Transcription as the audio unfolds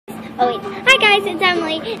Oh wait. Hi guys, it's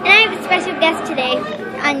Emily, and I have a special guest today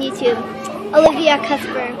on YouTube, Olivia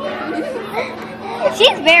Cusper.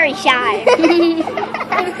 She's very shy.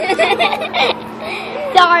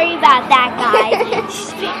 Sorry about that, guys. She's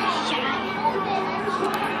very shy.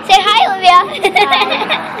 Say hi, Olivia.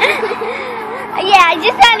 Yeah, I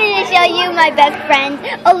just wanted to show you my best friend,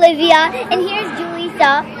 Olivia, and here's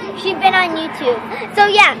Julissa. She's been on YouTube. So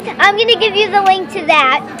yeah, I'm gonna give you the link to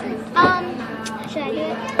that. Should I do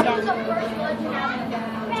it? Yeah.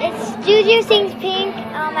 It's Juju Sings Pink.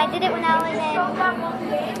 I did it when I was in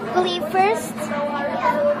Believe First.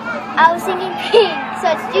 I was singing Pink,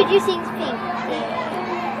 so it's Juju Sings Pink.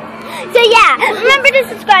 So yeah, remember to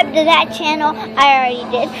subscribe to that channel. I already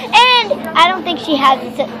did. And I don't think she has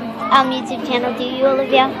a YouTube channel, do you,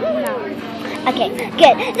 Olivia? No. Okay,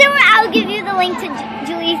 good. So I'll give you the link to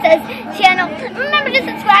Julissa's channel. Remember to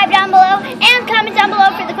subscribe down below and comment down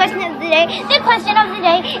below for the question of the day. The question of the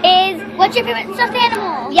day is, what's your favorite stuffed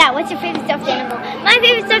animal? Yeah, what's your favorite stuffed animal? My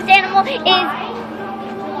favorite stuffed animal is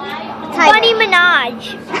Bunny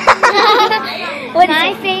Minaj.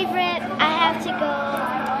 My favorite, I have to go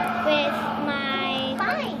with my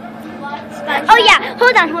SpongeBob. Oh yeah,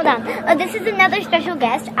 hold on. This is another special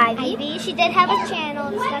guest, Ivy. She did have a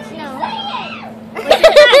channel, just let you know.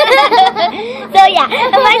 So yeah,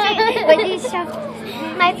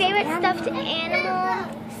 my favorite stuffed animal,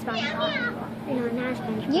 SpongeBob. No, not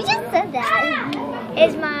SpongeBob. You just said that.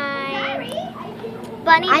 Is my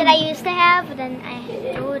bunny that I used to have, but then I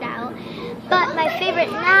threw it out. But my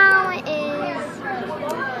favorite now is,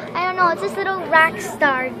 I don't know, it's this little rock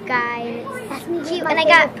star guy. That's cute. And I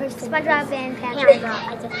got SpongeBob and Patrick.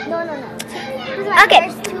 No.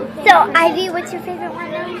 Okay, so Ivy, what's your favorite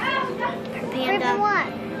one now? Her panda. Favorite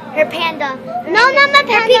one? Her panda. No, not my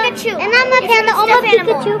panda. Her Pikachu. And not my panda, on my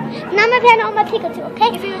Pikachu. Not my panda, on my Pikachu,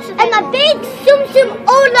 okay? And my big Tsum Tsum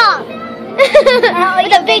Olaf.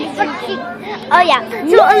 With a big Oh yeah.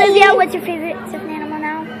 So Olivia, what's your favorite stuffed animal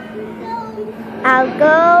now? I'll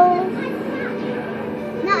go.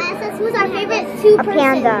 No, who's our favorite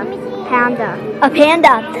two-person? A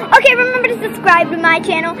panda. Okay, remember to subscribe to my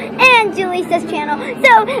channel and Julissa's channel.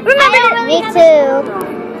 So remember Me too.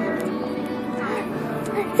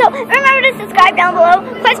 So remember to subscribe down below.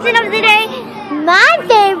 Question of the day. My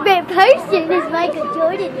favorite person is Michael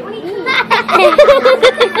Jordan.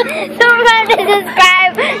 So remember to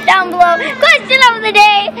subscribe down below. Question of the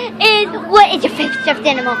day is, what is your favorite stuffed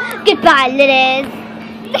animal? Goodbye, Liz.